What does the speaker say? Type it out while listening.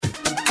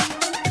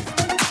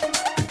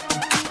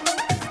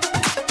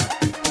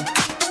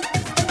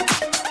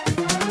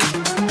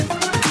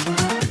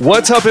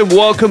What's up, and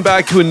welcome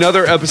back to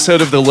another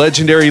episode of the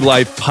Legendary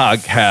Life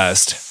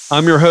Podcast.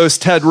 I'm your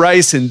host, Ted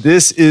Rice, and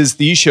this is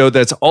the show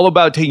that's all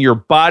about taking your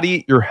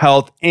body, your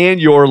health, and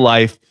your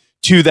life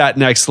to that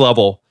next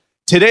level.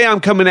 Today,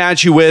 I'm coming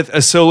at you with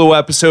a solo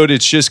episode.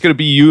 It's just going to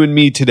be you and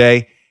me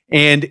today,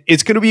 and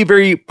it's going to be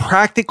very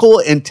practical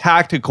and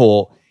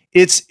tactical.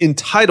 It's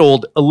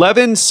entitled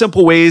 11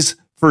 Simple Ways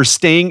for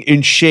Staying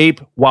in Shape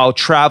While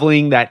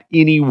Traveling That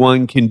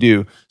Anyone Can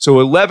Do.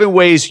 So 11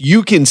 ways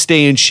you can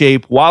stay in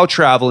shape while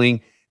traveling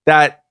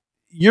that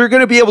you're going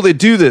to be able to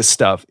do this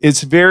stuff.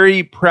 It's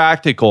very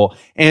practical.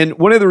 And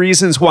one of the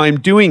reasons why I'm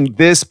doing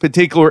this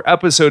particular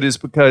episode is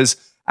because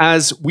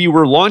as we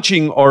were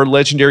launching our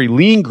Legendary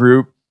Lean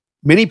group,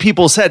 many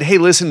people said, hey,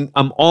 listen,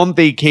 I'm on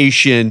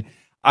vacation.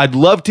 I'd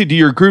love to do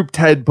your group,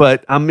 Ted,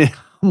 but I'm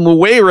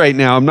away right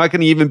now. I'm not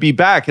going to even be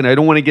back, and I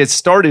don't want to get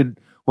started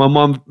while I'm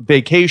on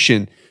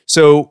vacation.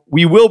 So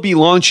we will be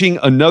launching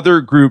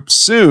another group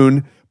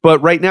soon,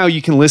 but right now you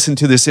can listen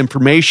to this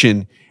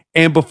information.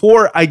 And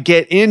before I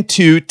get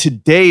into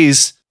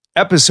today's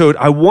episode,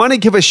 I want to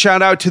give a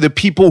shout out to the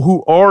people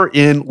who are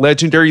in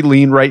Legendary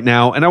Lean right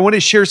now. And I want to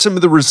share some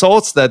of the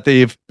results that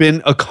they've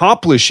been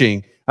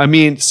accomplishing. I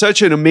mean,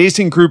 such an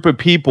amazing group of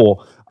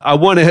people. I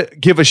want to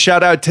give a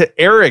shout out to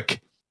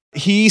Eric.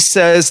 He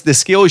says, the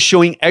scale is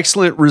showing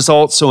excellent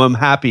results, so I'm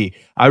happy.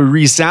 I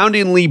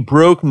resoundingly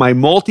broke my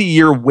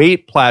multi-year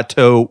weight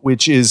plateau,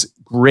 which is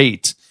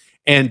great.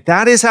 And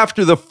that is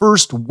after the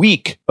first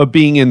week of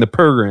being in the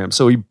program.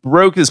 So he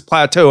broke his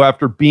plateau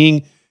after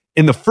being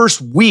in the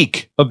first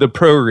week of the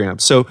program.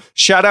 So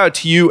shout out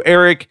to you,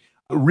 Eric.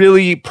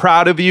 Really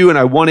proud of you, and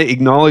I want to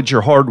acknowledge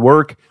your hard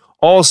work.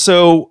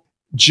 Also,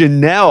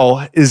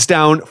 Janelle is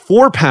down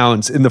 4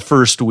 pounds in the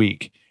first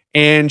week,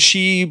 and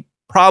she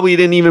probably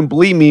didn't even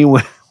believe me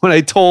when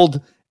I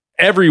told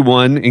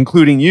everyone,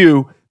 including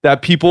you,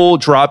 that people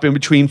drop in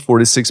between 4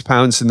 to 6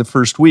 pounds in the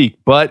first week,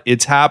 but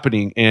it's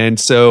happening. And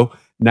so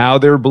now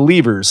they're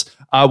believers.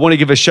 I want to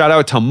give a shout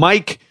out to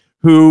Mike,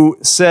 who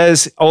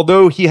says,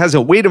 although he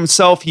hasn't weighed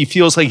himself, he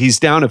feels like he's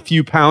down a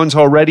few pounds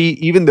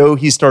already, even though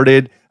he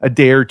started a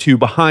day or two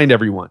behind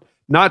everyone.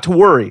 Not to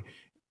worry.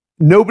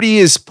 Nobody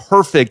is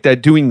perfect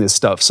at doing this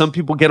stuff. Some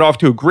people get off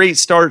to a great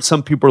start.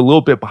 Some people are a little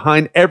bit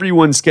behind.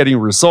 Everyone's getting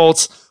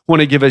results.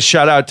 Want to give a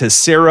shout out to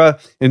Sarah.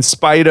 In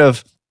spite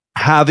of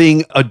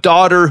having a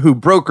daughter who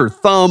broke her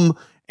thumb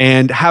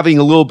and having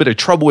a little bit of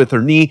trouble with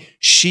her knee,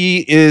 she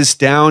is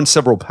down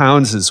several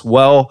pounds as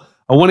well.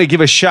 I want to give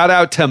a shout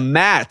out to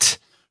Matt,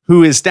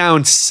 who is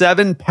down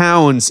 7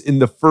 pounds in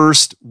the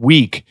first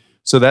week.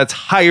 So that's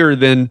higher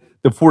than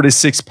the 4 to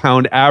 6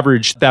 pound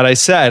average that I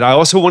said. I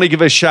also want to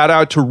give a shout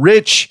out to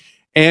Rich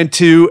and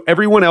to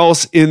everyone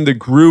else in the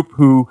group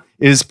who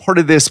is part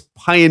of this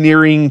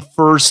pioneering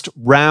first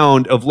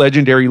round of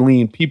Legendary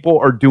Lean. People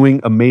are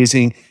doing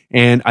amazing,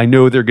 and I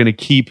know they're going to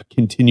keep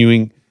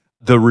continuing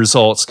the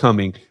results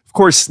coming. Of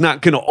course, it's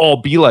not going to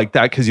all be like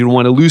that because you don't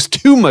want to lose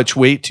too much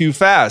weight too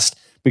fast,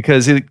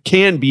 because it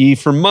can be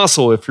for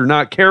muscle if you're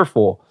not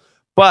careful.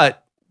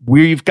 But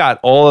we've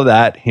got all of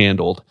that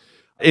handled.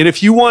 And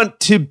if you want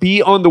to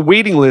be on the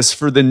waiting list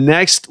for the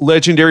next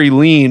Legendary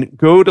Lean,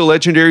 go to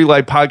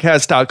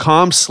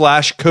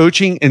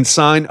legendarylifepodcast.com/coaching and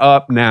sign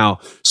up now.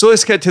 So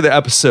let's get to the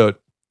episode.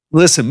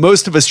 Listen,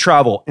 most of us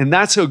travel, and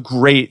that's a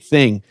great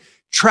thing.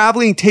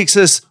 Traveling takes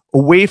us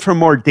away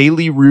from our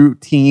daily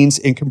routines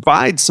and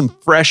provides some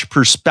fresh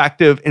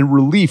perspective and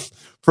relief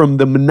from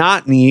the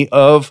monotony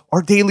of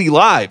our daily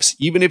lives.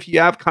 Even if you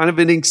have kind of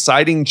an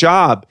exciting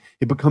job,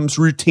 it becomes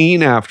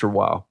routine after a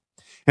while.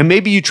 And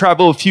maybe you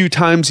travel a few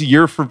times a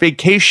year for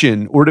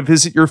vacation or to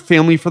visit your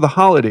family for the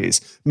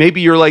holidays. Maybe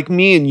you're like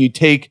me and you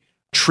take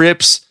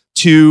trips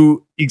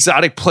to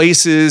exotic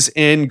places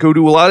and go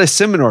to a lot of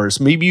seminars.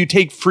 Maybe you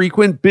take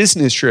frequent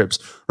business trips,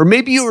 or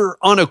maybe you're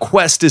on a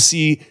quest to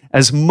see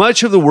as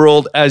much of the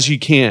world as you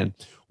can.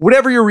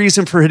 Whatever your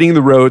reason for hitting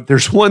the road,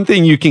 there's one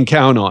thing you can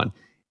count on.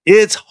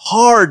 It's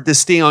hard to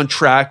stay on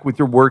track with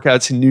your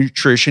workouts and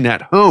nutrition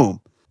at home.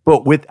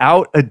 But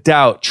without a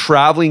doubt,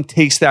 traveling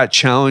takes that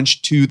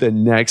challenge to the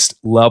next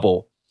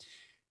level.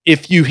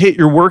 If you hit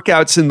your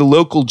workouts in the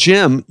local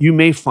gym, you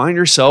may find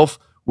yourself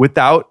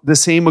without the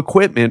same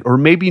equipment, or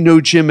maybe no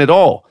gym at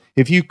all.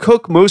 If you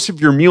cook most of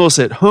your meals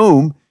at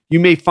home, you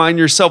may find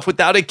yourself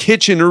without a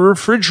kitchen or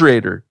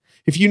refrigerator.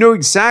 If you know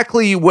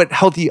exactly what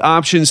healthy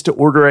options to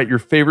order at your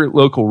favorite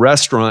local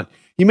restaurant,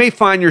 you may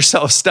find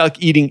yourself stuck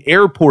eating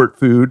airport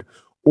food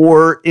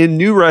or in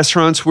new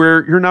restaurants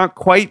where you're not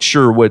quite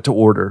sure what to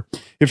order.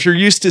 If you're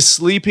used to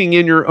sleeping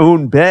in your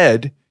own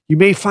bed, you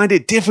may find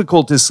it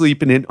difficult to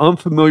sleep in an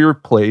unfamiliar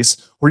place,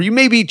 or you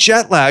may be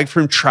jet lagged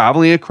from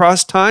traveling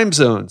across time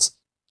zones.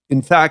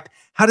 In fact,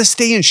 how to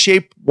stay in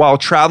shape while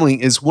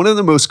traveling is one of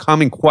the most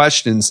common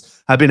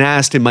questions I've been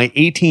asked in my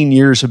 18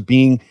 years of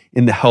being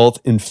in the health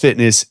and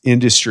fitness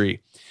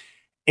industry.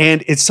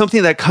 And it's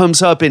something that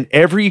comes up in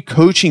every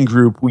coaching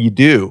group we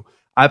do.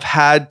 I've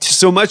had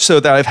so much so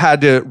that I've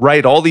had to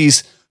write all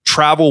these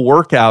travel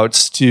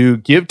workouts to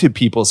give to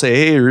people. Say,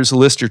 hey, here's a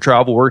list of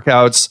travel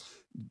workouts.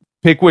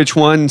 Pick which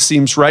one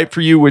seems right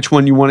for you, which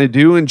one you want to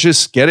do, and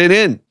just get it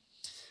in.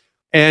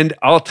 And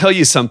I'll tell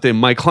you something,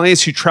 my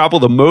clients who travel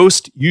the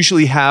most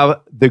usually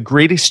have the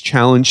greatest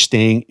challenge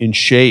staying in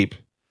shape.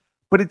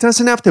 But it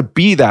doesn't have to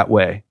be that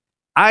way.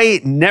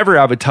 I never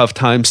have a tough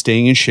time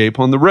staying in shape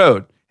on the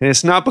road. And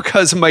it's not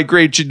because of my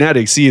great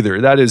genetics either.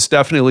 That is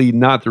definitely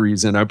not the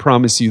reason. I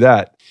promise you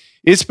that.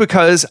 It's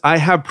because I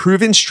have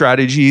proven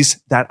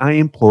strategies that I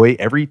employ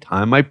every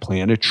time I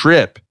plan a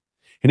trip.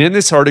 And in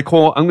this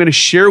article, I'm going to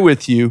share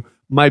with you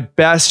my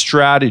best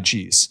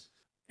strategies.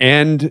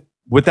 And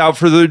without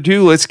further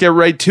ado, let's get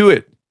right to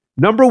it.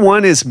 Number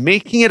one is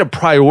making it a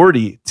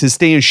priority to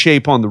stay in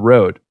shape on the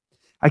road.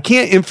 I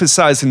can't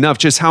emphasize enough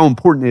just how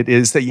important it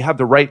is that you have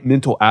the right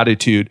mental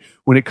attitude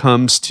when it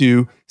comes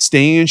to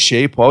staying in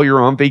shape while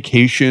you're on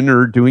vacation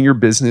or doing your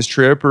business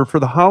trip or for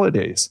the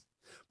holidays.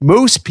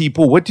 Most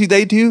people, what do?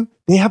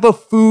 They have a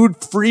food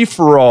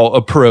free-for-all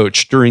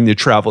approach during the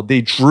travel.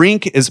 They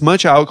drink as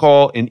much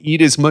alcohol and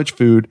eat as much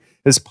food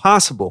as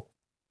possible,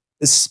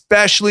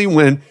 especially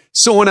when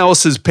someone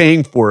else is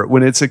paying for it,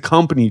 when it's a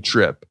company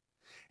trip.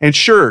 And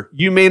sure,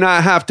 you may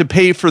not have to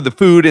pay for the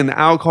food and the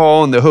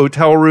alcohol in the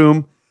hotel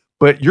room,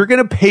 but you're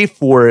going to pay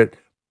for it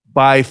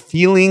by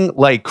feeling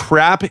like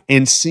crap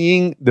and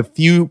seeing the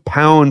few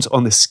pounds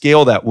on the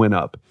scale that went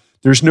up.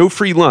 There's no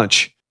free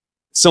lunch.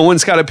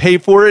 Someone's got to pay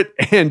for it,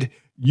 and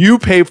you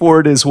pay for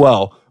it as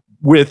well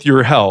with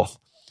your health.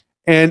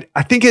 And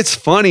I think it's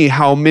funny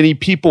how many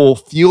people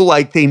feel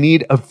like they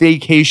need a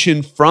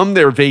vacation from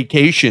their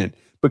vacation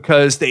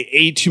because they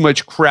ate too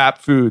much crap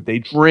food. They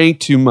drank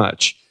too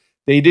much.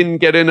 They didn't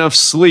get enough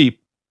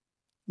sleep.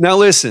 Now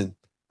listen,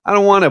 I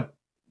don't want to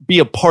be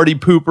a party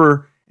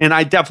pooper, and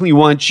I definitely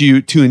want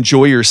you to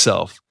enjoy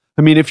yourself.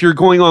 I mean, if you're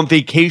going on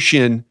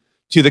vacation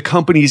to the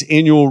company's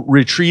annual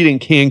retreat in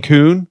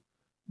Cancun,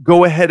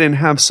 go ahead and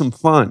have some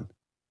fun.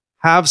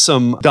 Have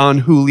some Don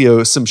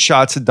Julio, some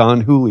shots of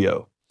Don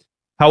Julio.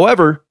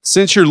 However,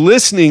 since you're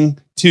listening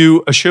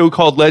to a show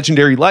called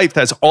Legendary Life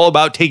that's all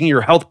about taking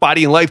your health,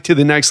 body, and life to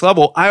the next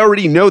level, I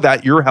already know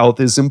that your health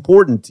is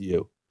important to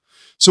you.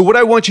 So what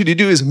I want you to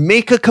do is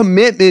make a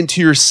commitment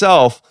to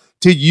yourself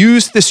to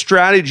use the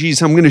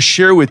strategies I'm going to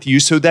share with you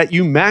so that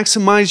you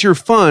maximize your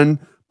fun,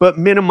 but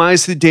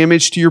minimize the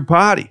damage to your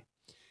body.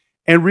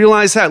 And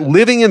realize that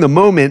living in the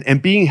moment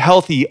and being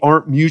healthy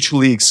aren't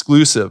mutually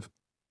exclusive.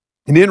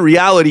 And in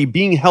reality,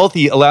 being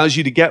healthy allows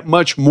you to get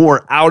much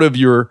more out of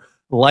your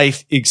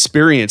life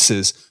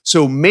experiences.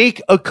 So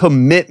make a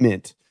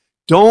commitment.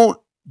 Don't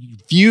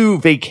view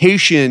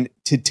vacation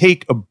to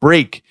take a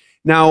break.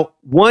 Now,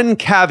 one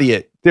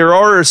caveat, there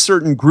are a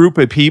certain group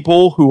of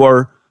people who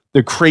are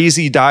the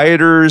crazy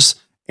dieters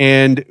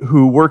and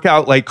who work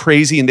out like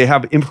crazy and they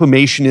have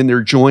inflammation in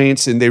their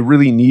joints and they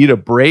really need a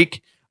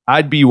break.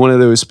 I'd be one of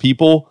those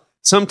people.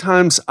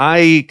 Sometimes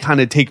I kind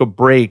of take a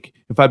break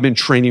if I've been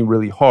training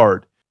really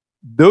hard.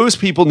 Those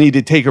people need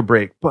to take a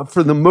break. But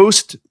for the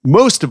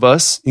most of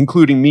us,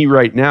 including me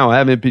right now, I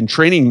haven't been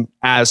training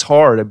as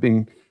hard. I've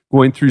been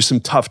going through some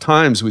tough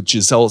times with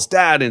Giselle's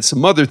dad and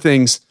some other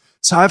things.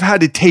 So I've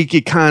had to take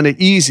it kind of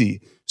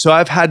easy. So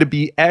I've had to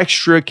be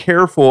extra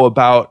careful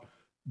about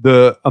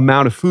the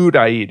amount of food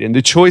I eat and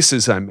the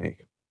choices I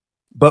make.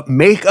 But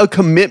make a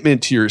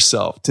commitment to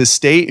yourself to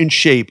stay in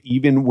shape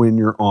even when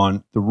you're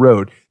on the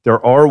road.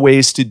 There are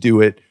ways to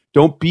do it.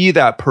 Don't be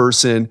that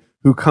person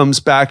who comes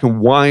back and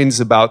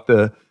whines about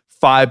the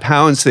 5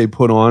 pounds they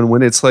put on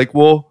when it's like,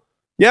 well,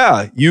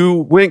 yeah, you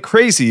went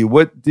crazy.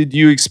 What did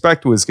you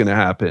expect was going to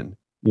happen?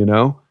 You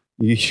know,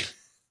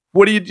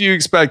 what did you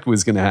expect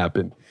was going to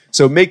happen?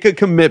 So make a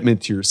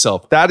commitment to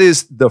yourself. That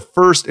is the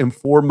first and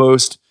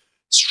foremost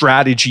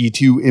strategy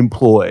to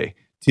employ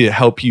to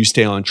help you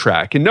stay on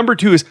track. And number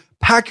two is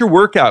pack your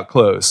workout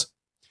clothes.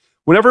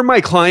 Whenever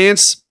my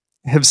clients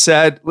have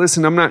said,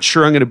 listen, I'm not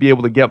sure I'm going to be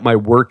able to get my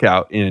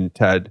workout in,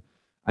 Ted.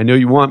 I know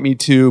you want me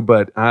to,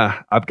 but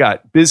I've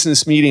got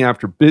business meeting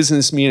after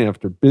business meeting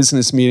after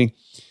business meeting.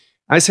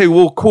 I say,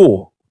 well,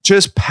 cool.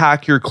 Just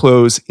pack your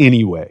clothes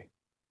anyway.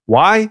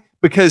 Why?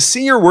 Because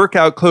seeing your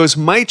workout clothes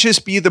might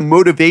just be the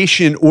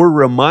motivation or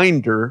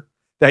reminder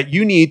that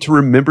you need to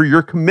remember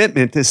your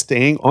commitment to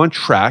staying on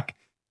track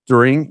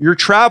during your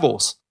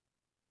travels.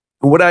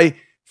 And what I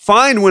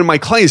find when my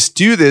clients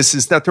do this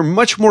is that they're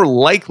much more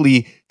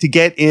likely to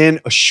get in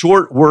a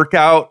short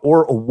workout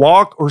or a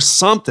walk or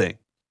something,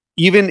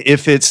 even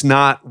if it's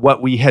not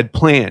what we had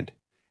planned.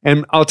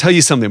 And I'll tell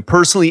you something,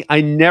 personally,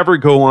 I never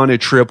go on a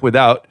trip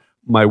without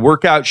my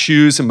workout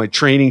shoes and my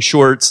training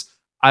shorts.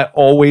 I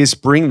always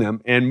bring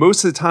them. And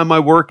most of the time I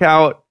work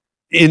out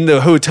in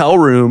the hotel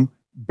room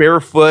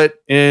barefoot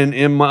and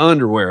in my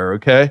underwear,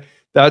 okay?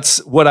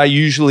 That's what I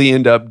usually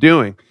end up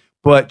doing.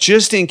 But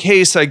just in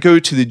case I go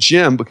to the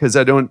gym, because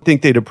I don't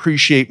think they'd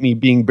appreciate me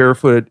being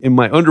barefoot in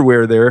my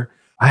underwear there,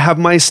 I have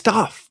my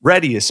stuff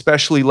ready,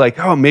 especially like,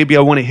 oh, maybe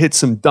I want to hit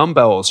some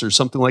dumbbells or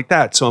something like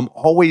that. So I'm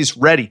always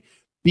ready.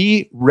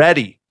 Be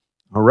ready,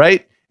 all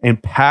right?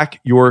 And pack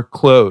your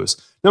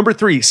clothes. Number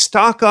three,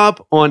 stock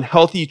up on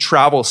healthy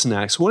travel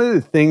snacks. One of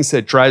the things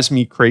that drives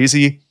me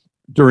crazy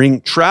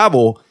during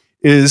travel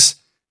is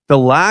the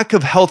lack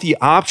of healthy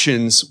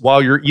options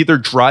while you're either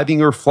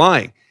driving or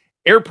flying.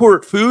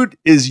 Airport food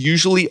is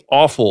usually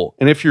awful.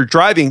 And if you're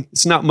driving,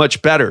 it's not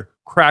much better.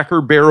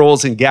 Cracker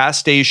Barrels and gas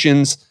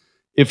stations,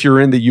 if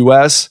you're in the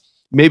US,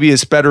 maybe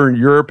it's better in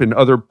Europe and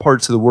other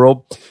parts of the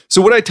world.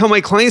 So what I tell my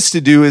clients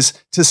to do is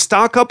to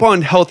stock up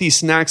on healthy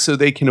snacks so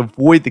they can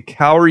avoid the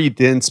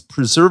calorie-dense,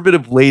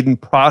 preservative-laden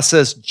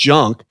processed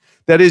junk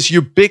that is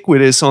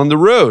ubiquitous on the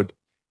road.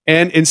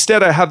 And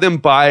instead, I have them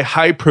buy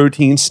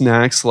high-protein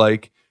snacks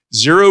like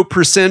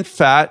 0%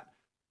 fat,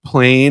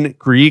 plain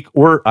Greek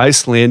or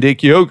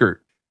Icelandic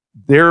yogurt.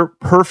 They're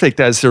perfect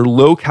as they're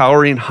low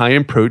calorie and high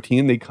in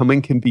protein. They come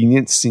in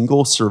convenient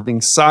single serving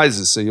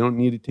sizes, so you don't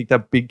need to take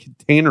that big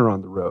container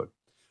on the road.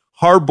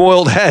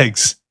 Hard-boiled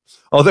eggs.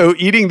 Although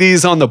eating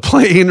these on the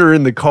plane or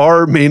in the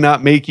car may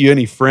not make you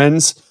any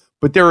friends,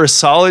 but they're a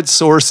solid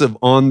source of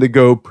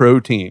on-the-go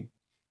protein.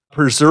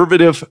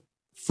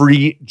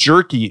 Preservative-free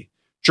jerky.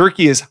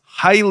 Jerky is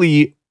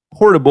highly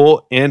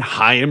portable and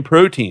high in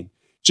protein.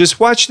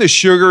 Just watch the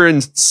sugar in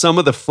some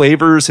of the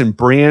flavors and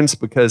brands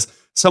because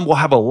some will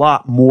have a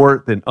lot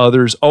more than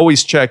others.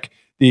 Always check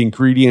the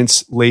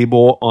ingredients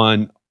label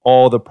on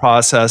all the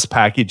processed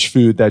packaged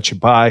food that you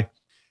buy.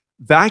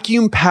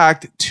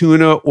 Vacuum-packed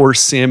tuna or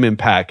salmon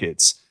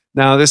packets.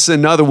 Now, this is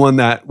another one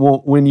that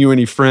won't win you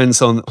any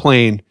friends on the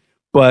plane,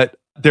 but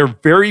they're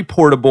very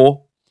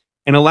portable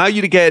and allow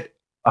you to get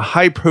a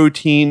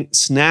high-protein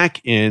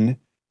snack in.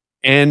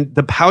 And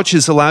the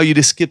pouches allow you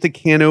to skip the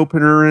can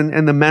opener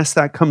and the mess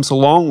that comes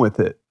along with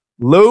it.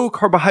 Low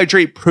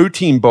carbohydrate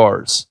protein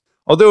bars.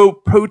 Although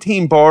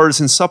protein bars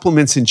and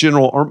supplements in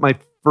general aren't my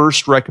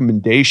first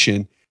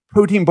recommendation,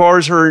 protein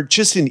bars are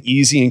just an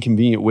easy and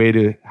convenient way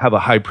to have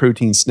a high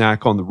protein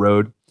snack on the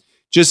road.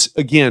 Just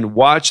again,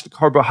 watch the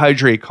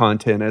carbohydrate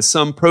content, as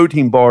some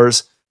protein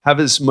bars have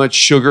as much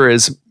sugar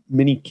as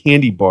many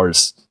candy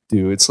bars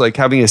do. It's like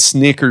having a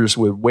Snickers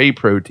with whey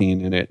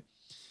protein in it.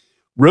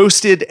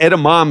 Roasted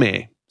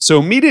edamame.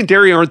 So meat and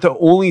dairy aren't the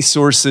only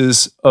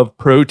sources of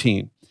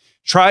protein.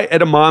 Try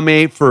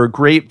edamame for a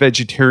great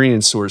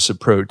vegetarian source of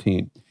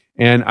protein.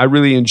 And I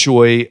really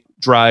enjoy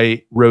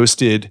dry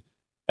roasted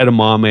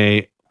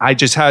edamame. I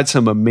just had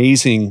some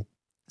amazing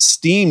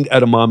steamed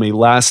edamame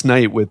last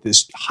night with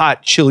this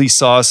hot chili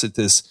sauce at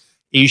this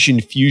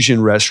Asian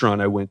fusion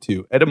restaurant I went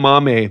to.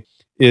 Edamame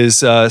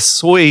is a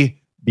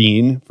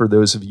soybean, for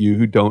those of you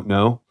who don't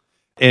know,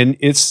 and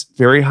it's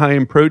very high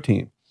in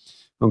protein.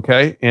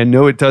 Okay. And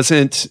no, it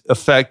doesn't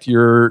affect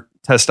your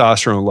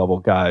testosterone level,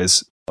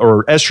 guys,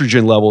 or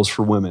estrogen levels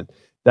for women.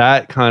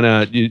 That kind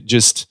of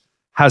just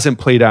hasn't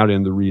played out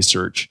in the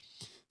research.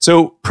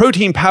 So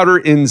protein powder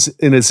in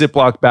a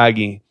Ziploc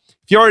baggie.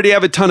 If you already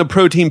have a ton of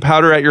protein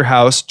powder at your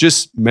house,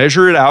 just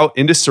measure it out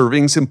into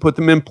servings and put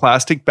them in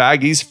plastic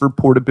baggies for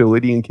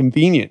portability and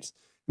convenience.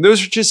 And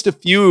those are just a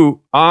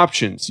few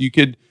options. You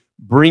could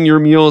bring your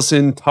meals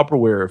in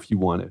Tupperware if you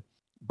wanted,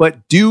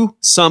 but do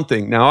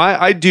something. Now,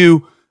 I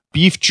do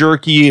beef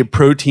jerky and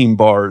protein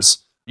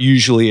bars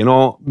usually, and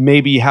I'll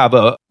maybe have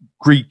a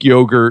Greek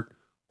yogurt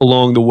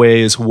along the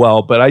way as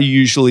well. But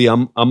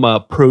I'm a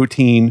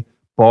protein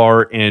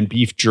bar and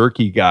beef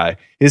jerky guy.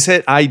 Is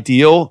it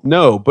ideal?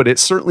 No, but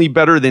it's certainly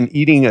better than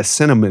eating a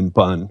cinnamon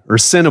bun or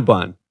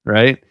Cinnabon,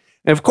 right?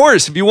 And of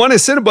course, if you want a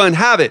Cinnabon,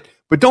 have it.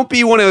 But don't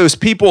be one of those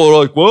people who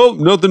are like, well,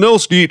 nothing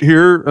else to eat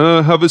here.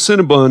 Have a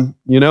Cinnabon,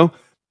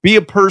 Be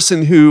a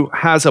person who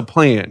has a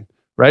plan,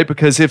 right?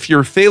 Because if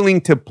you're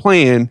failing to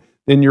plan,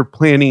 then you're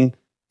planning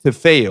to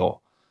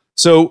fail.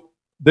 So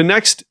the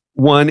next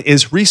one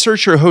is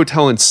research your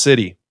hotel and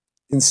city.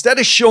 Instead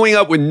of showing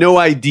up with no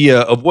idea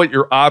of what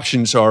your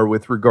options are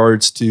with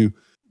regards to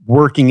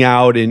working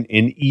out and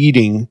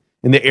eating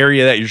in the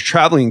area that you're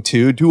traveling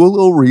to, do a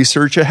little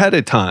research ahead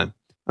of time.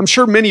 I'm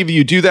sure many of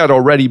you do that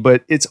already,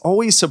 but it's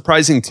always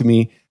surprising to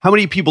me how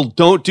many people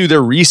don't do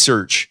their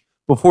research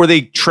before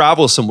they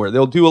travel somewhere.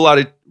 They'll do a lot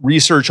of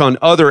research on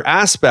other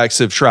aspects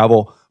of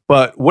travel,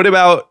 but what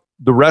about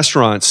the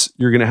restaurants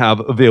you're going to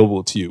have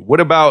available to you? What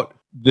about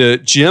the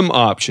gym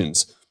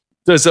options?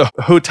 Does a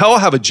hotel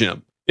have a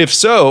gym? If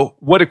so,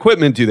 what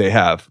equipment do they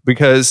have?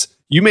 Because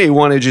you may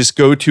want to just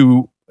go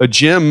to a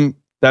gym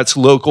that's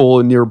local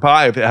and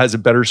nearby if it has a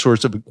better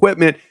source of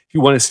equipment, if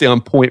you want to stay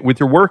on point with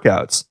your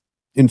workouts.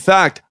 In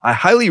fact, I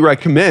highly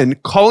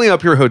recommend calling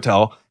up your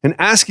hotel and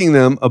asking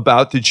them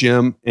about the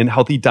gym and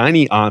healthy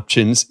dining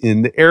options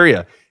in the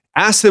area.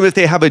 Ask them if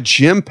they have a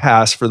gym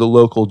pass for the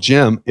local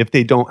gym if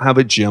they don't have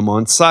a gym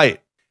on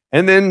site.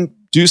 And then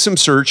do some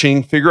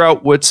searching, figure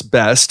out what's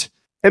best,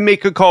 and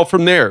make a call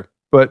from there.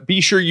 But be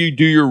sure you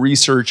do your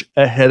research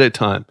ahead of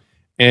time.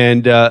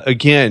 And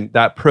again,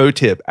 that pro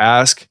tip,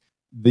 ask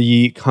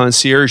the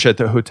concierge at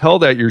the hotel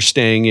that you're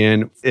staying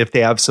in if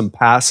they have some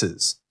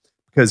passes,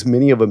 because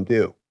many of them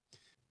do.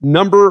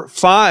 Number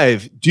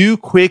 5, do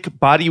quick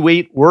body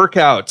weight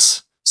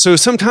workouts. So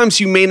sometimes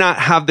you may not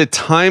have the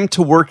time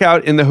to work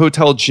out in the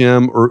hotel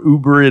gym or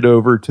Uber it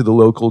over to the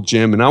local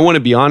gym. And I want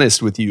to be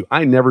honest with you,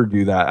 I never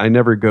do that. I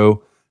never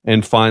go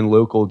and find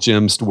local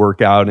gyms to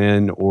work out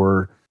in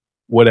or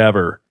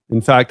whatever. In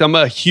fact, I'm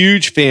a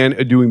huge fan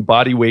of doing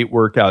body weight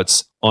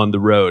workouts on the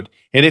road.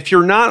 And if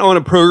you're not on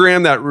a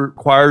program that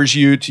requires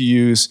you to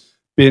use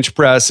bench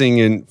pressing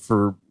and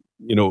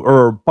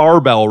or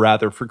barbell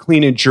rather, for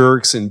clean and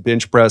jerks and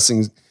bench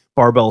pressing,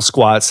 barbell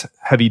squats,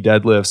 heavy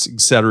deadlifts,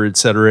 et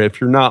cetera, if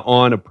you're not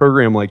on a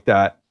program like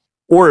that,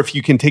 or if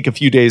you can take a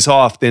few days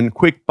off, then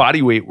quick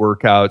body weight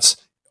workouts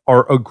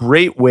are a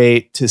great way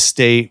to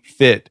stay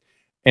fit.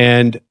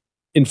 And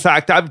in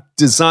fact, I've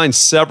designed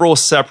several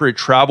separate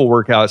travel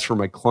workouts for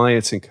my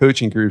clients and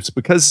coaching groups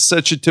because it's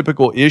such a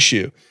typical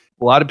issue.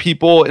 A lot of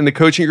people in the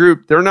coaching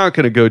group, they're not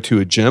going to go to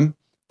a gym.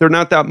 They're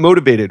not that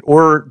motivated,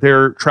 or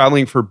they're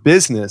traveling for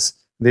business.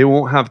 They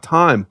won't have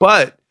time,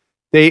 but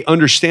they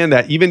understand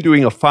that even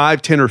doing a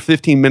 5, 10, or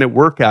 15-minute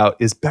workout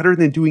is better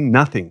than doing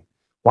nothing.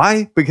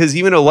 Why? Because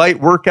even a light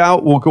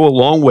workout will go a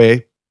long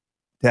way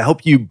to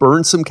help you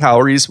burn some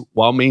calories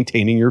while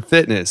maintaining your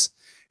fitness.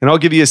 And I'll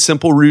give you a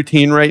simple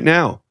routine right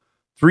now.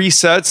 3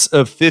 sets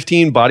of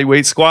 15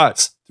 bodyweight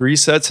squats, 3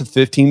 sets of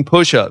 15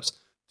 push-ups,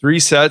 3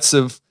 sets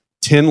of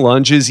 10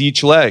 lunges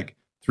each leg,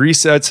 3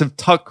 sets of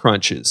tuck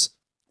crunches,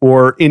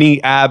 or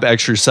any ab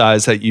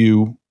exercise that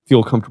you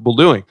feel comfortable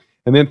doing.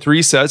 And then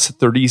 3 sets of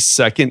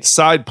 30-second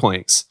side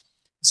planks.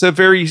 It's a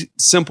very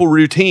simple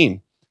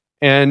routine.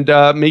 And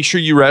make sure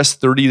you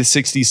rest 30 to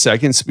 60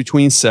 seconds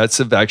between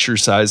sets of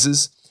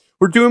exercises,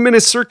 or do them in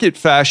a circuit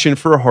fashion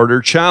for a harder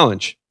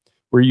challenge,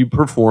 where you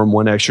perform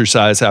one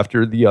exercise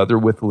after the other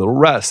with a little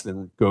rest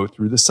and go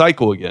through the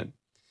cycle again.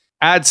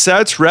 Add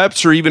sets,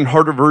 reps, or even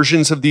harder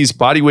versions of these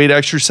bodyweight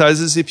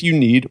exercises if you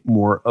need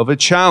more of a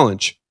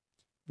challenge.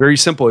 Very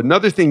simple.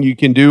 Another thing you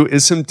can do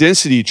is some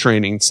density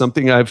training,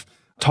 something I've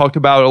talked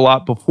about a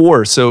lot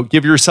before. So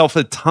give yourself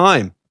a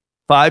time,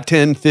 5,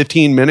 10,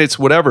 15 minutes,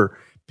 whatever.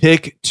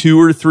 Pick 2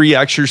 or 3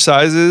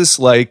 exercises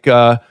like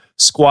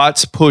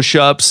squats,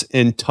 push-ups,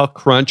 and tuck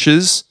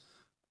crunches,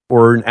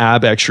 or an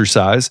ab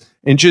exercise,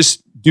 and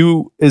just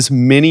do as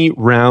many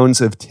rounds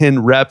of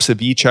 10 reps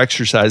of each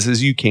exercise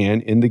as you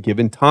can in the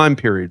given time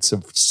period.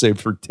 So say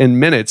for 10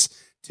 minutes,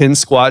 10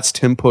 squats,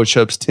 10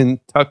 push-ups, 10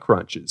 tuck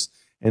crunches,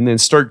 and then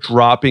start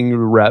dropping the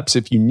reps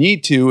if you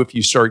need to, if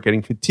you start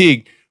getting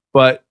fatigued,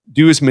 but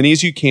do as many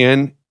as you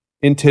can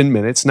in 10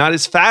 minutes, not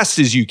as fast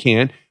as you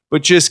can,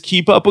 but just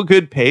keep up a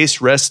good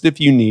pace, rest if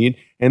you need,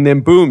 and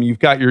then boom, you've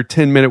got your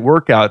 10-minute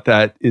workout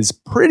that is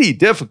pretty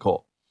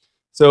difficult.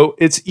 So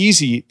it's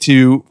easy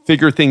to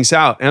figure things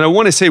out. And I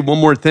want to say one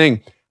more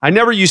thing. I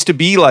never used to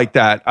be like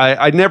that.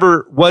 I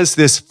never was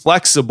this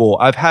flexible.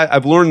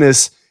 I've learned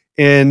this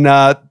in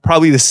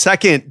probably the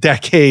second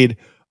decade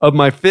of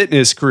my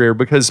fitness career,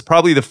 because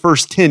probably the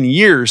first 10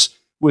 years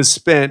was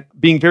spent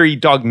being very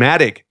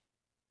dogmatic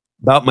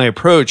about my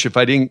approach. If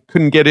I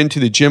couldn't get into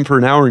the gym for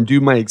an hour and do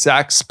my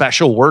exact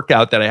special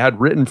workout that I had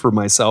written for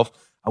myself,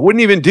 I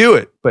wouldn't even do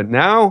it. But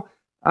now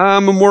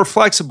I'm more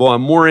flexible.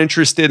 I'm more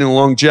interested in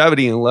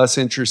longevity and less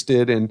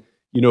interested in,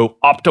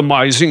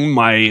 optimizing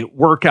my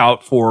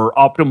workout for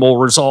optimal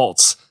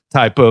results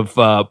type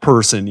of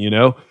person.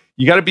 You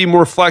got to be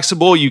more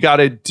flexible. You got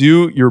to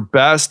do your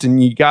best,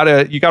 and you got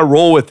to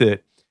roll with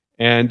it,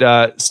 and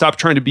stop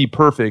trying to be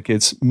perfect.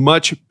 It's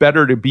much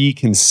better to be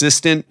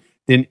consistent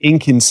than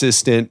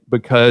inconsistent,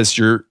 because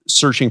you're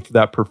searching for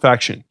that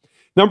perfection.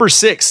 Number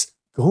 6,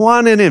 go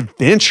on an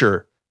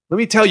adventure. Let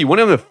me tell you, one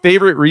of the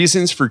favorite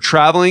reasons for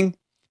traveling,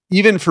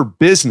 even for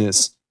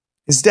business,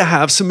 is to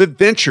have some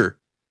adventure.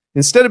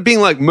 Instead of being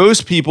like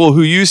most people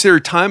who use their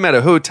time at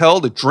a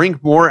hotel to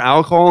drink more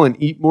alcohol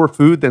and eat more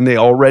food than they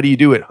already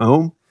do at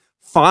home,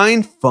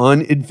 find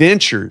fun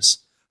adventures.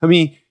 I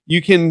mean,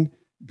 you can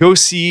go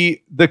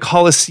see the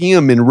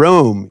Colosseum in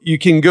Rome. You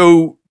can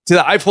go to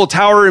the Eiffel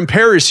Tower in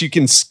Paris. You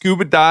can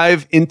scuba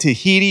dive in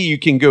Tahiti. You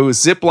can go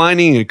zip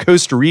lining in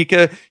Costa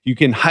Rica. You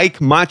can hike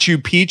Machu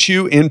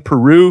Picchu in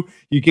Peru.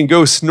 You can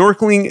go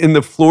snorkeling in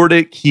the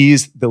Florida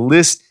Keys. The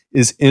list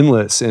is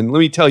endless. And let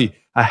me tell you,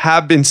 I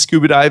have been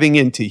scuba diving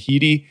in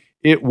Tahiti.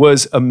 It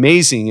was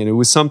amazing. And it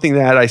was something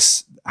that I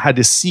had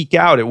to seek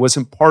out. It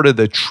wasn't part of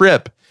the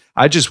trip.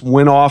 I just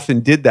went off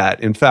and did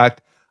that. In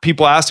fact,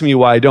 people ask me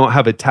why I don't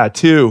have a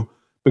tattoo,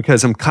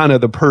 because I'm kind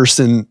of the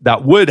person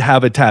that would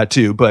have a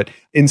tattoo. But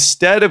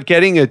instead of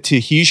getting a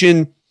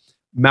Tahitian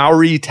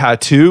Maori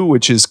tattoo,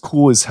 which is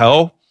cool as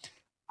hell,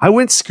 I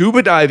went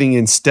scuba diving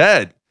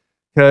instead.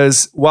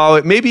 Because while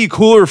it may be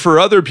cooler for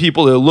other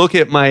people to look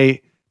at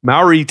my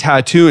Maori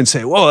tattoo and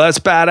say, whoa, that's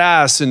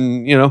badass.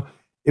 And,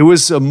 it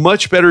was a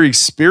much better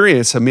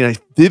experience. I mean, I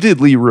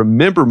vividly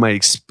remember my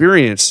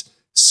experience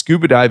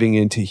scuba diving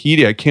in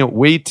Tahiti. I can't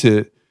wait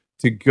to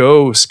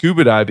go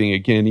scuba diving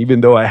again,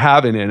 even though I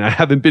haven't. And I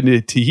haven't been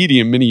to Tahiti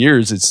in many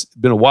years. It's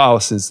been a while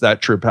since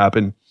that trip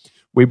happened,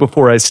 way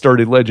before I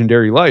started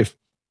Legendary Life.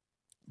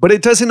 But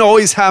it doesn't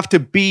always have to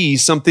be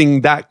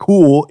something that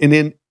cool in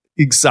an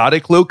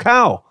exotic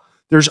locale.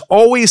 There's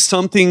always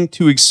something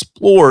to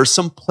explore,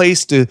 some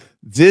place to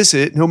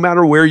visit, no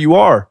matter where you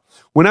are.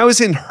 When I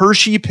was in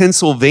Hershey,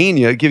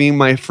 Pennsylvania, giving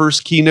my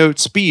first keynote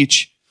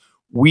speech,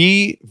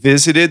 we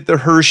visited the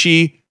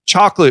Hershey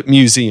chocolate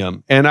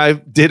museum. And I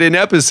did an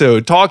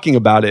episode talking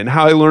about it and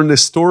how I learned the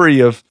story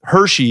of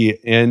Hershey.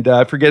 And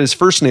I forget his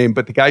first name,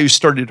 but the guy who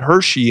started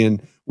Hershey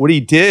and what he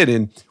did.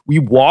 And we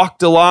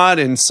walked a lot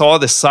and saw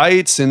the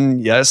sights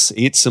and yes,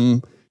 ate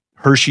some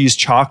Hershey's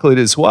chocolate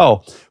as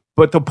well.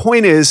 But the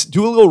point is,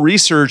 do a little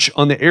research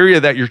on the area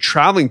that you're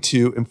traveling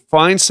to and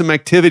find some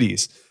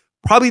activities.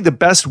 Probably the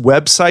best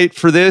website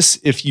for this,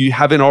 if you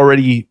haven't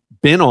already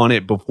been on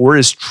it before,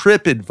 is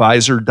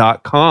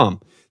tripadvisor.com.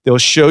 They'll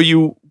show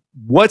you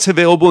what's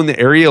available in the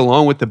area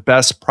along with the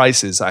best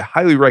prices. I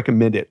highly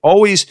recommend it.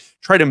 Always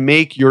try to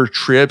make your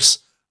trips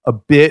a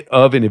bit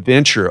of an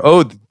adventure.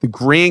 Oh, the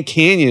Grand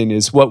Canyon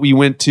is what we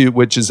went to,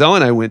 what Giselle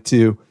and I went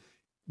to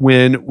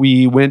when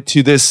we went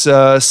to this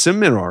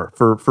seminar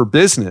for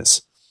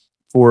business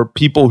for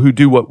people who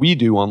do what we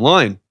do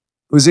online.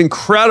 It was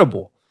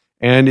incredible.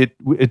 And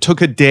it took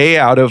a day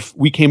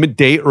we came a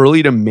day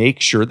early to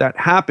make sure that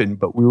happened,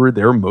 but we were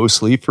there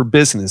mostly for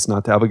business,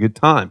 not to have a good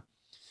time.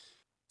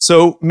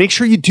 So make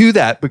sure you do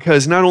that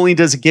because not only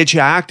does it get you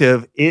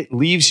active, it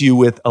leaves you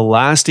with a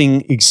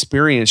lasting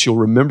experience you'll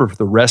remember for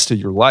the rest of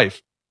your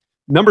life.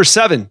 Number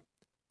 7,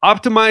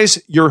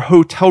 optimize your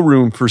hotel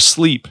room for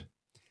sleep.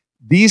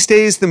 These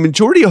days, the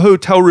majority of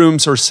hotel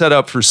rooms are set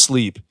up for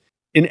sleep.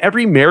 In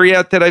every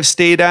Marriott that I've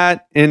stayed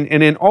at, and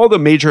in all the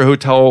major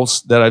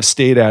hotels that I've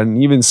stayed at,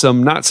 and even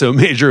some not so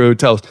major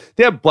hotels,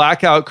 they have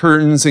blackout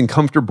curtains and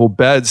comfortable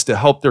beds to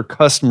help their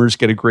customers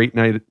get a great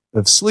night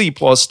of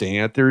sleep while staying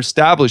at their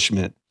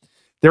establishment.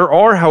 There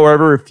are,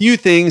 however, a few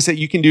things that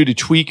you can do to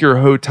tweak your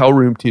hotel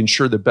room to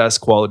ensure the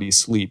best quality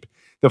sleep.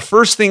 The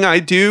first thing I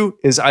do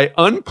is I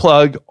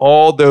unplug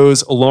all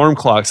those alarm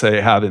clocks that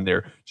I have in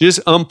there. Just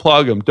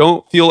unplug them.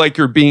 Don't feel like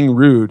you're being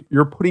rude.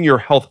 You're putting your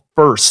health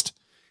first.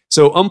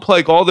 So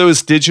unplug all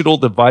those digital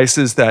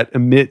devices that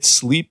emit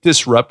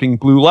sleep-disrupting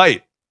blue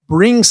light.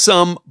 Bring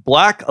some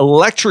black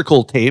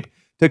electrical tape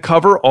to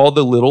cover all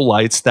the little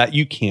lights that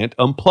you can't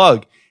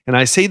unplug. And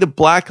I say the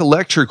black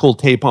electrical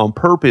tape on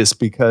purpose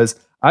because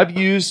I've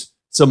used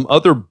some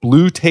other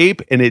blue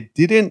tape and it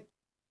didn't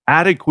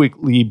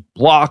adequately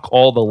block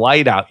all the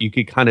light out. You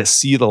could kind of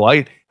see the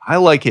light. I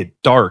like it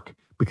dark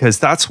because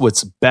that's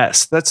what's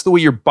best. That's the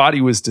way your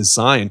body was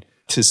designed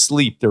to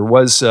sleep. There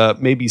was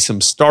maybe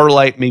some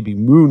starlight, maybe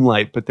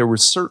moonlight, but there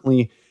was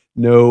certainly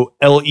no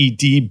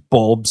LED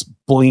bulbs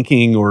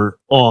blinking or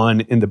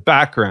on in the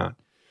background.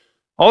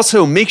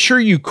 Also, make sure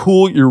you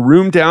cool your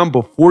room down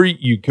before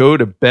you go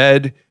to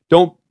bed.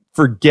 Don't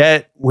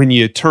forget when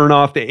you turn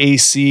off the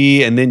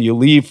AC and then you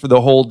leave for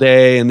the whole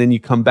day and then you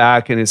come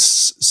back and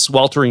it's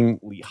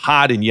swelteringly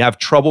hot and you have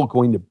trouble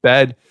going to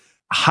bed.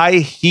 High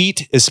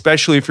heat,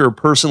 especially if you're a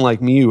person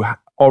like me who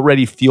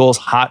already feels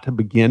hot to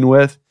begin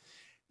with,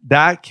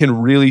 that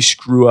can really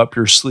screw up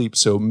your sleep.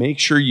 So make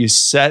sure you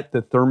set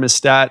the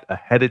thermostat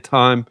ahead of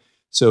time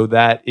so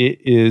that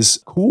it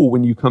is cool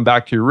when you come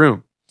back to your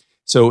room.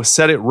 So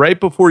set it right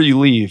before you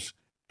leave.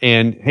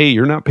 And hey,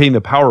 you're not paying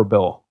the power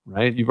bill,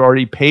 right? You've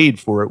already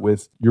paid for it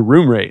with your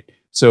room rate.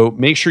 So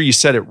make sure you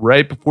set it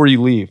right before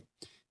you leave.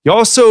 You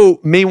also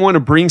may want to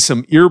bring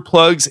some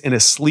earplugs and a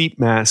sleep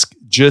mask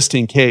just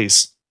in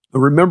case. I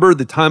remember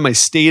the time I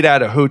stayed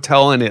at a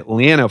hotel in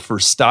Atlanta for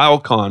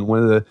StyleCon,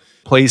 one of the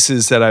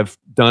places that I've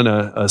done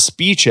a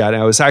speech at.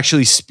 I was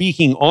actually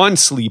speaking on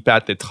sleep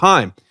at the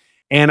time.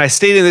 And I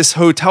stayed in this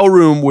hotel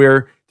room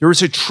where there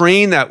was a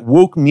train that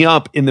woke me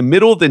up in the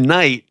middle of the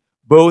night,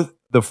 both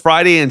the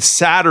Friday and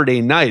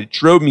Saturday night. It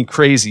drove me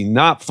crazy,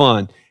 not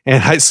fun.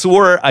 And I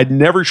swore I'd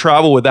never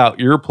travel without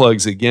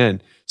earplugs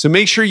again. So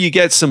make sure you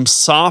get some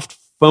soft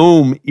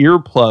foam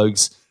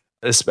earplugs,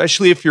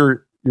 especially if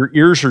your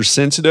ears are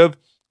sensitive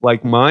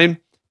like mine,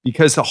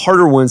 because the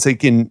harder ones, you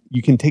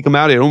can take them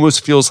out. It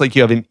almost feels like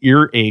you have an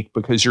earache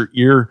because your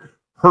ear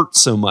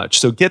hurts so much.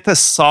 So get the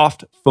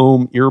soft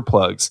foam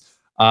earplugs.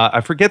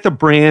 I forget the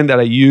brand that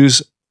I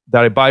use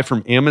that I buy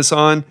from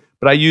Amazon,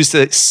 but I use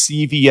the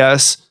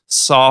CVS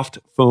soft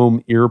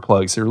foam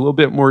earplugs. They're a little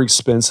bit more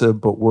expensive,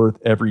 but worth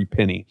every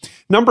penny.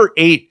 Number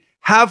 8,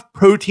 have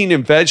protein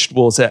and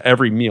vegetables at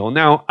every meal.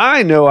 Now,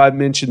 I know I've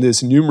mentioned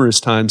this numerous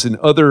times in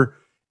other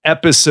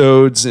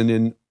episodes and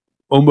in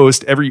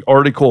almost every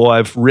article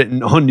I've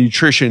written on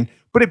nutrition,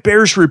 but it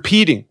bears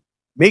repeating.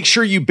 Make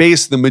sure you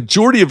base the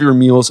majority of your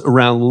meals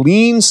around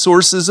lean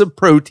sources of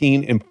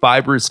protein and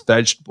fibrous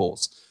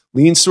vegetables.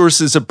 Lean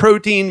sources of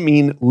protein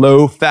mean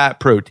low-fat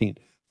protein.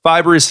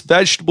 Fibrous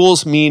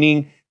vegetables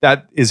meaning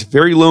that is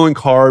very low in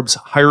carbs,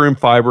 higher in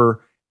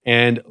fiber,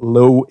 and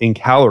low in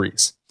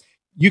calories.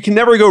 You can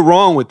never go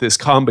wrong with this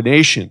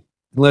combination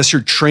unless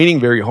you're training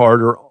very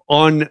hard or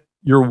on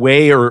your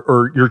way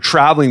or you're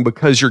traveling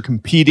because you're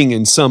competing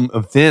in some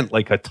event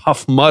like a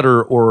Tough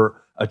Mudder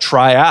or a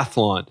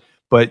triathlon.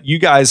 But you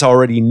guys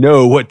already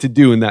know what to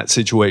do in that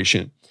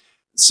situation.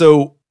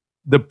 So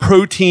the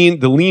protein,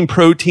 the lean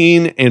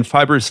protein and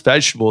fibrous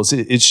vegetables,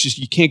 it's just,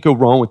 you can't go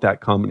wrong with that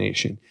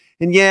combination.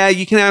 And yeah,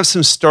 you can have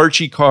some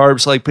starchy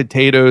carbs like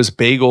potatoes,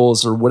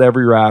 bagels, or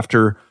whatever you're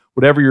after,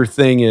 whatever your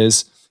thing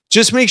is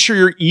Just make sure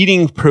you're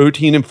eating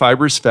protein and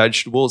fibrous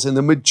vegetables in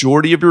the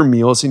majority of your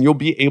meals, and you'll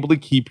be able to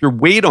keep your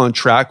weight on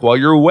track while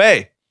you're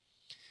away.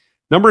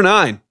 Number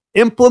 9,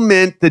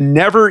 implement the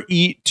never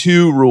eat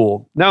two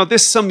rule. Now,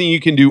 this is something you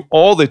can do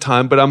all the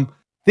time, but I'm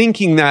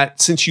thinking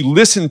that since you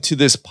listen to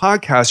this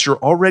podcast,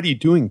 you're already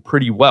doing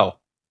pretty well.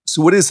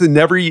 So what is the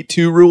never eat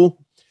two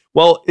rule?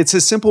 Well, it's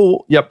a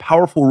simple yet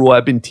powerful rule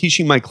I've been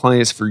teaching my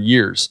clients for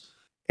years.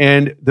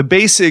 And the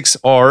basics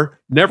are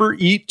never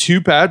eat 2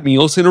 bad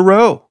meals in a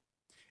row.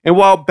 And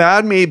while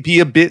bad may be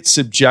a bit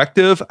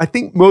subjective, I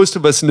think most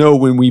of us know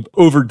when we've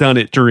overdone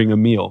it during a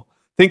meal.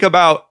 Think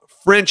about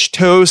French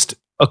toast,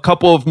 a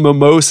couple of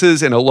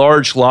mimosas, and a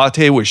large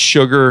latte with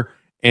sugar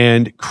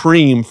and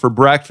cream for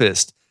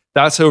breakfast.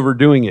 That's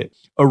overdoing it.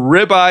 A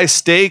ribeye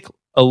steak,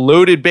 a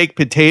loaded baked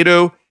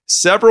potato,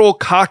 several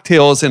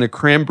cocktails, and a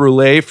creme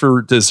brulee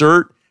for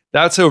dessert.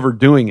 That's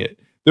overdoing it.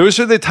 Those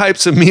are the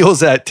types of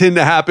meals that tend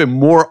to happen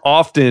more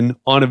often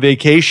on a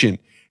vacation.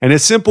 And a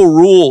simple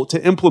rule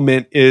to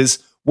implement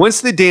is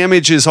once the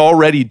damage is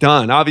already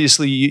done,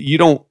 obviously you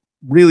don't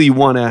really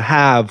want to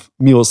have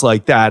meals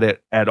like that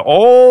at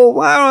all.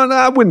 Well,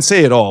 I wouldn't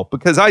say at all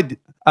because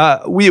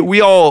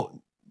we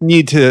all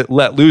need to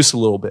let loose a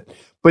little bit,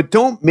 but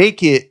don't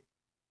make it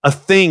a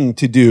thing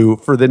to do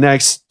for the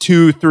next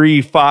 2,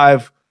 3,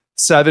 5,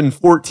 7,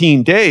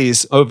 14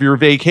 days of your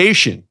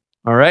vacation.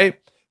 All right.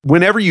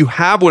 Whenever you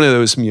have one of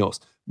those meals,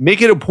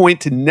 make it a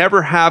point to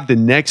never have the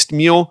next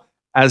meal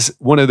as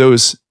one of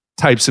those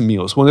types of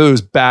meals, one of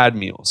those bad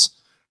meals.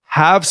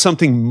 Have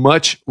something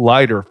much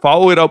lighter.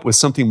 Follow it up with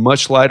something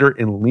much lighter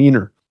and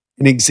leaner.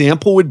 An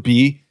example would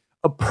be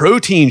a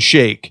protein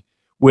shake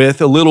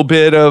with a little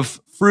bit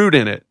of fruit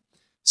in it.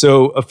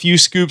 So a few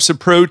scoops of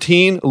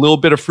protein, a little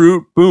bit of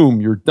fruit,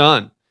 boom, you're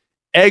done.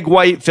 Egg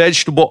white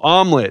vegetable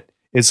omelet.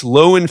 It's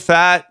low in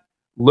fat,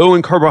 low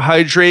in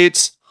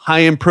carbohydrates, high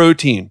in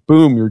protein.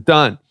 Boom, you're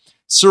done.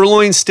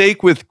 Sirloin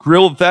steak with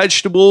grilled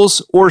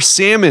vegetables or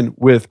salmon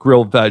with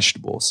grilled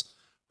vegetables,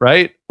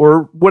 right?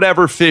 Or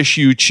whatever fish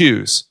you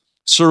choose.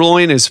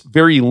 Sirloin is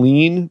very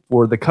lean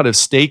for the cut of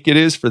steak it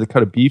is, for the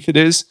cut of beef it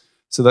is.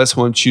 So that's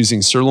why I'm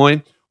choosing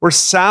sirloin. Or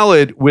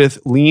salad with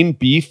lean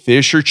beef,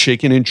 fish, or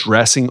chicken and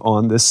dressing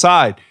on the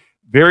side.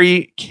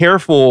 Very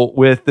careful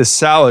with the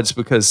salads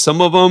because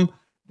some of them,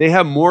 they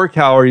have more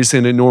calories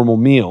than a normal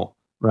meal,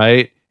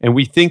 right? And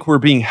we think we're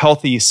being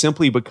healthy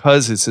simply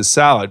because it's a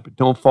salad, but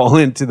don't fall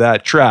into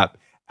that trap.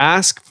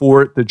 Ask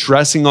for the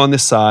dressing on the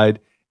side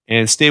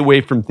and stay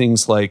away from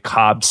things like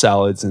Cobb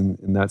salads and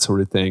that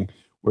sort of thing,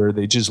 where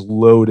they just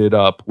load it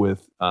up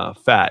with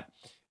fat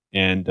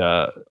and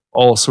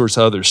all sorts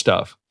of other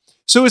stuff.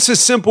 So it's a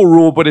simple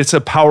rule, but it's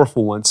a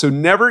powerful one. So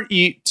never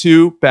eat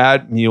 2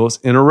 bad meals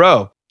in a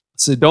row.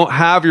 So don't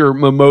have your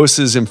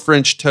mimosas and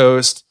French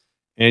toast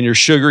and your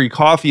sugary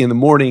coffee in the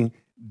morning,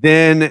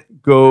 then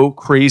go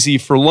crazy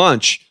for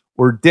lunch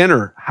or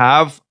dinner.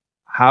 Have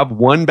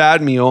 1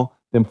 bad meal,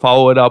 then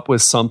follow it up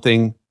with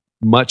something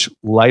much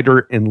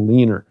lighter and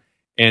leaner.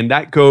 And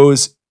that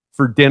goes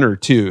for dinner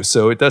too.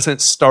 So it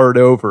doesn't start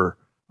over.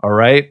 All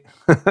right.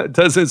 It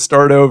doesn't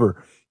start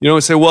over. You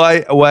don't say, well,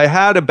 I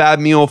had a bad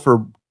meal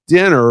for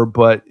dinner,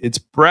 but it's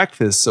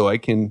breakfast, so I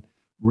can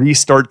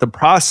restart the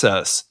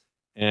process.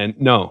 And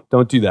no,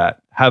 don't do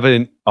that. Have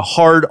a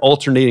hard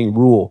alternating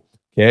rule.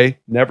 Okay.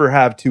 Never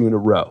have 2 in a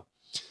row.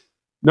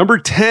 Number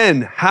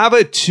 10, have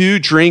a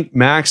 2-drink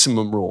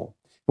maximum rule.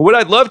 And what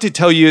I'd love to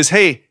tell you is,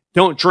 hey,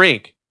 don't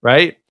drink,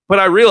 right? But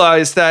I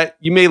realize that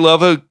you may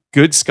love a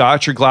good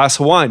scotch or glass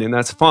of wine, and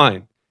that's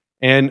fine.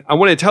 And I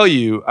want to tell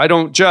you, I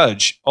don't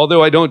judge.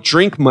 Although I don't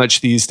drink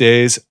much these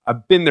days,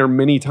 I've been there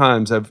many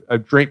times.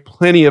 I've drank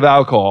plenty of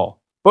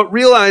alcohol. But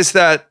realize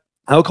that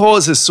alcohol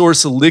is a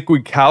source of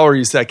liquid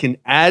calories that can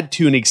add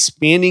to an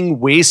expanding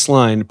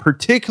waistline,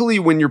 particularly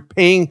when you're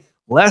paying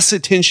less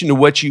attention to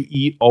what you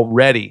eat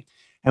already.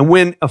 And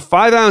when a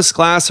 5-ounce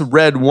glass of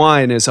red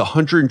wine is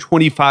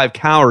 125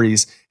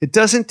 calories, it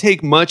doesn't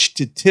take much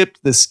to tip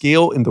the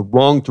scale in the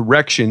wrong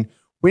direction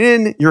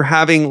when you're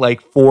having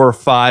like 4,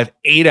 5,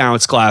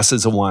 8-ounce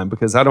glasses of wine,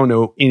 because I don't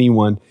know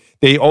anyone.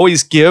 They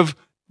always give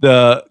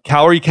the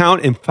calorie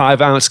count in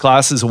 5-ounce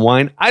glasses of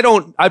wine.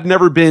 I've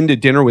never been to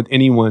dinner with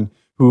anyone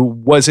who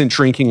wasn't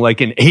drinking like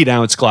an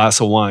 8-ounce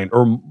glass of wine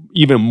or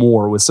even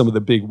more with some of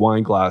the big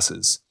wine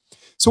glasses.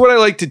 So what I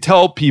like to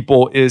tell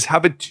people is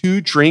have a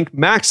 2-drink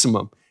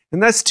maximum.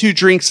 And that's 2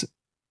 drinks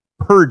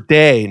per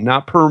day,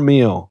 not per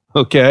meal.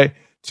 Okay.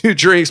 2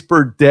 drinks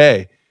per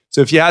day.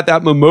 So if you had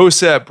that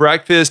mimosa at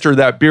breakfast or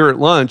that beer at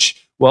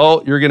lunch,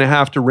 well, you're going to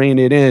have to rein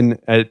it in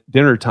at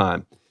dinner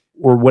time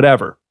or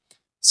whatever.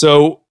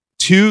 So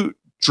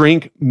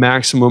 2-drink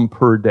maximum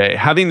per day.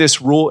 Having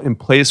this rule in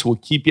place will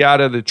keep you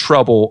out of the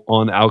trouble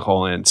on the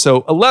alcohol end.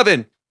 So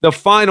 11, the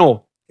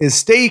final is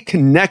stay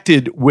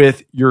connected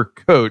with your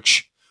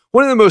coach.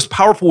 One of the most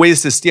powerful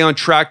ways to stay on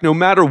track, no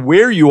matter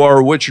where you are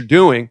or what you're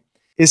doing,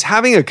 is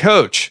having a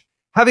coach.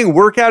 Having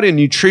workout and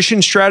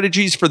nutrition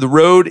strategies for the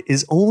road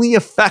is only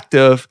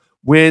effective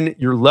when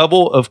your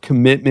level of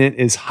commitment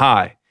is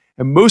high.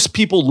 And most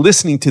people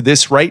listening to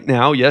this right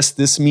now, yes,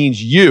 this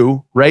means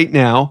you right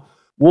now,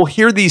 will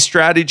hear these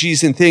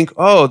strategies and think,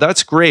 oh,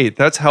 that's great.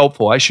 That's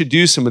helpful. I should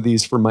do some of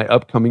these for my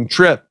upcoming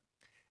trip.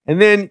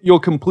 And then you'll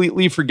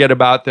completely forget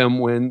about them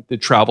when the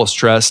travel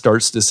stress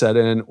starts to set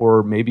in,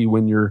 or maybe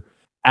when you're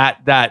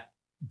at that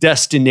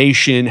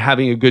destination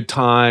having a good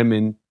time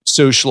and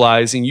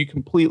socializing, you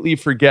completely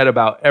forget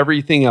about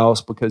everything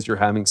else because you're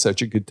having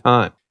such a good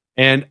time.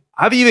 And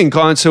I've even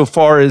gone so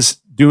far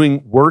as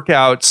doing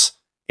workouts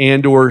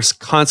and or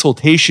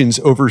consultations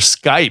over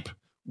Skype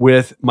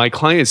with my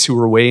clients who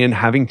are away and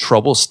having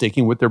trouble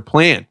sticking with their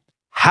plan.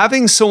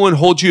 Having someone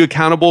hold you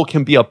accountable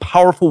can be a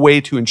powerful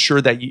way to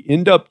ensure that you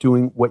end up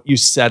doing what you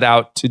set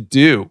out to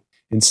do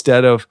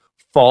instead of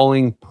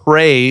falling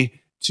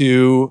prey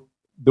to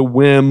the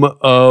whim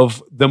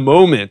of the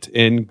moment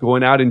and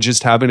going out and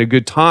just having a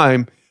good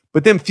time,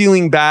 but then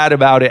feeling bad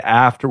about it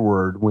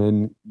afterward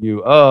when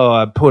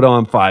I put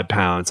on 5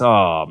 pounds.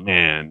 Oh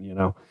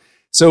man,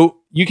 So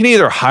you can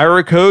either hire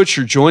a coach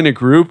or join a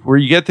group where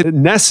you get the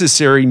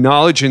necessary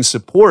knowledge and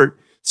support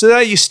so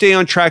that you stay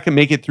on track and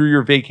make it through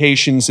your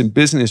vacations and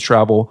business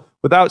travel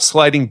without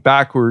sliding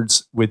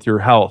backwards with your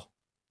health.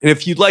 And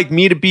if you'd like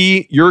me to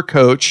be your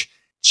coach,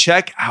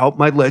 check out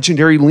my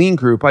legendary lean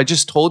group. I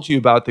just told you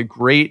about the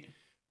great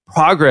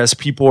progress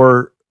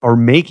people are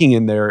making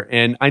in there.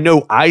 And I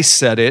know I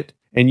said it,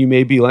 and you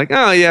may be like,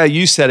 oh yeah,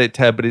 you said it,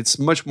 Ted, but it's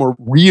much more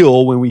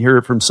real when we hear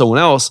it from someone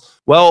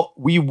else. Well,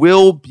 we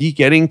will be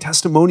getting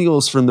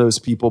testimonials from those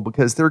people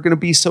because they're going to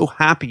be so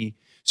happy.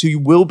 So you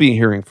will be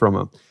hearing from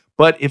them.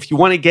 But if you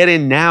want to get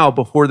in now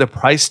before the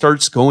price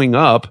starts going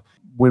up,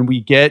 when we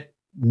get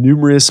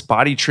numerous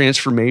body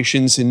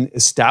transformations and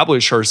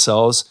establish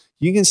ourselves,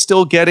 you can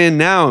still get in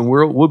now. And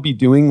we'll be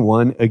doing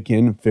one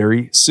again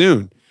very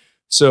soon.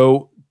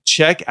 So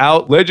check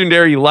out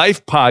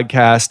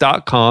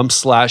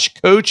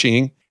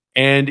legendarylifepodcast.com/coaching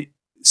and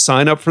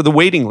sign up for the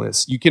waiting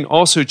list. You can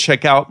also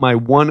check out my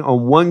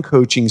one-on-one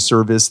coaching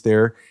service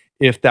there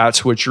if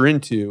that's what you're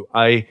into.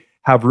 I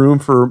have room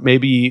for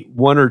maybe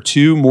 1 or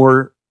 2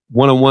 more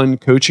one-on-one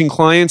coaching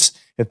clients.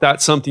 If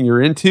that's something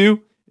you're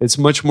into, it's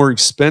much more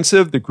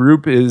expensive. The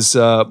group is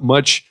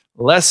much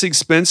less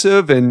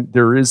expensive, and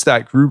there is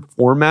that group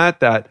format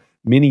that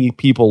many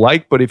people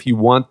like. But if you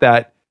want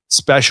that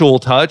special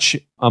touch,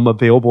 I'm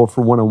available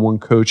for one-on-one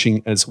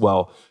coaching as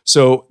well.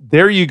 So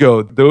there you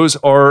go. Those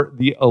are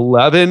the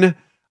 11.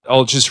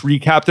 I'll just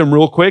recap them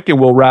real quick and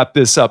we'll wrap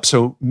this up.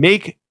 So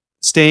make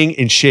staying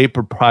in shape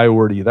a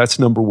priority. That's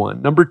number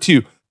 1. Number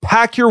 2,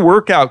 pack your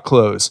workout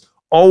clothes.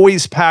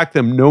 Always pack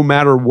them no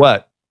matter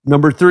what.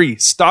 Number 3,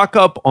 stock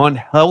up on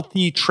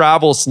healthy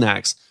travel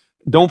snacks.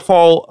 Don't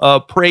fall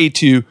prey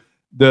to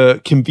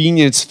the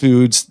convenience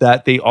foods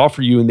that they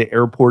offer you in the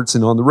airports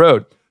and on the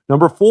road.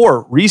 Number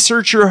 4,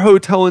 research your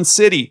hotel and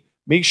city.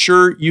 Make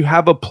sure you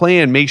have a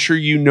plan. Make sure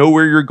you know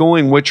where you're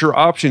going, what your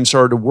options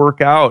are to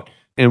work out,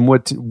 and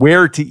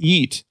where to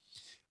eat.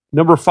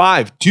 Number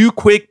 5, do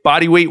quick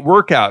body weight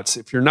workouts.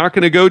 If you're not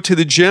going to go to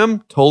the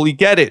gym, totally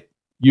get it.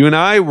 You and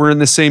I, we're in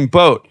the same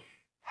boat.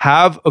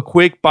 Have a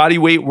quick body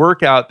weight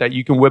workout that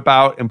you can whip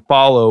out and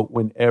follow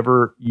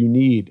whenever you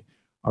need.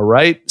 All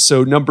right.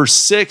 So number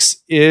 6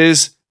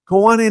 is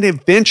go on an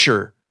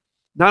adventure.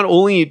 Not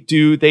only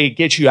do they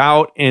get you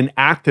out and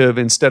active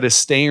instead of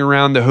staying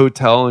around the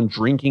hotel and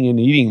drinking and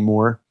eating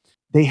more,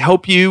 they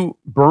help you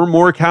burn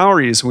more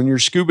calories when you're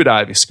scuba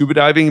diving. Scuba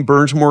diving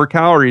burns more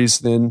calories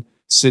than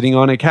sitting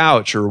on a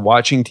couch or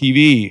watching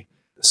TV.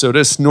 So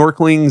does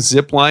snorkeling,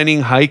 zip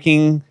lining,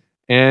 hiking,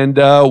 and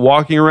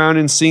walking around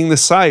and seeing the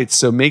sights.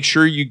 So make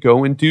sure you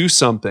go and do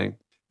something.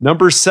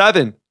 Number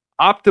 7,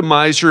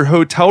 optimize your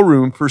hotel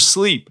room for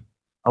sleep.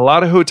 A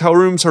lot of hotel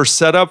rooms are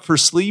set up for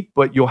sleep,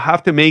 but you'll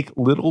have to make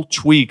little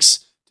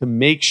tweaks to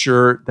make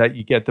sure that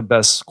you get the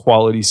best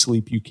quality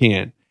sleep you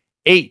can.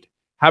 8,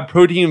 have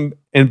protein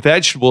and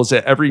vegetables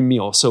at every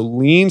meal. So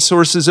lean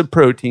sources of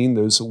protein,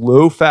 those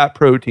low-fat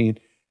protein,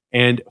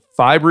 and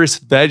fibrous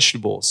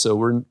vegetables.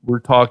 So we're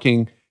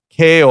talking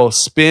kale,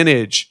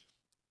 spinach,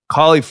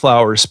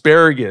 cauliflower,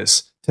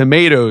 asparagus,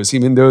 tomatoes,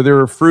 even though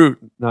they're a fruit,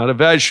 not a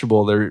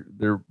vegetable.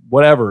 They're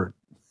whatever.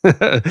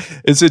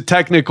 It's a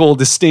technical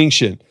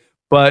distinction.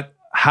 But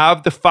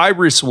have the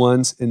fibrous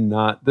ones and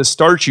not the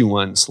starchy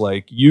ones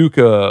like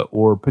yuca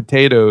or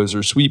potatoes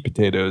or sweet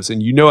potatoes.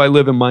 And you know I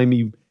live in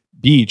Miami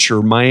Beach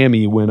or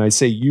Miami when I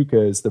say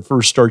yuca is the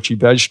first starchy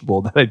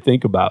vegetable that I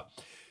think about.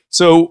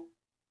 So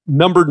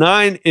number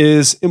 9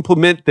 is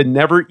implement the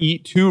never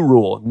eat 2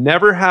 rule.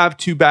 Never have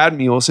 2 bad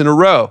meals in a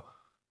row.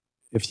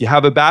 If you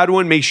have a bad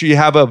one, make sure you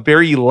have a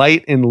very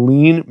light and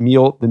lean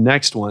meal the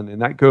next one.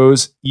 And that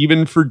goes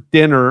even for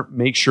dinner.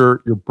 Make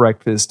sure your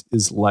breakfast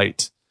is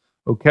light.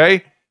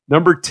 Okay.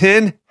 Number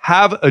 10,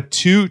 have a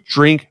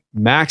 2-drink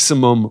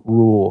maximum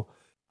rule.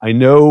 I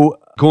know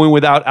going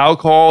without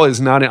alcohol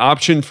is not an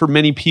option for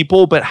many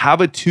people, but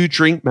have a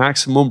 2-drink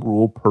maximum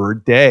rule per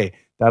day.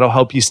 That'll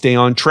help you stay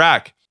on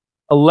track.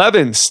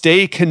 11,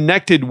 stay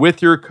connected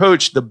with your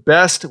coach. The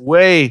best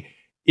way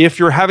if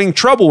you're having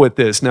trouble with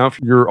this. Now, if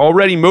you're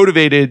already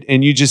motivated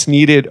and you just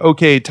needed,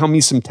 okay, tell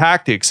me some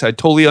tactics. I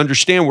totally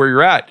understand where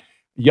you're at.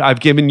 I've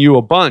given you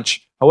a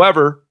bunch.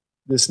 However,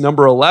 This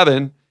number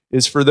 11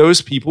 is for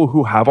those people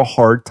who have a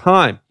hard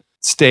time.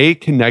 Stay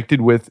connected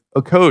with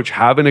a coach,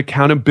 have an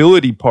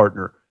accountability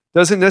partner.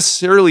 Doesn't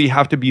necessarily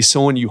have to be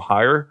someone you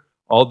hire,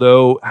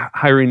 although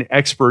hiring an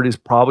expert is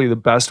probably the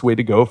best way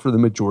to go for the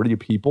majority of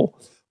people,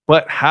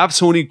 but have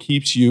someone who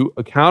keeps you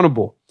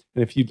accountable.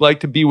 And if you'd like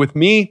to be with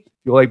me, if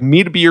you'd like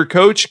me to be your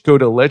coach, go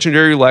to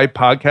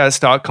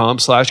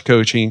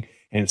legendarylifepodcast.com/coaching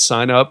and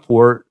sign up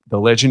for the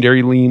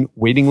Legendary Lean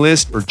waiting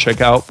list or check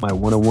out my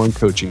one-on-one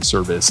coaching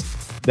service.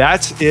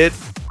 That's it.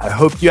 I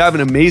hope you have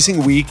an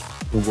amazing week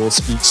and we'll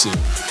speak soon.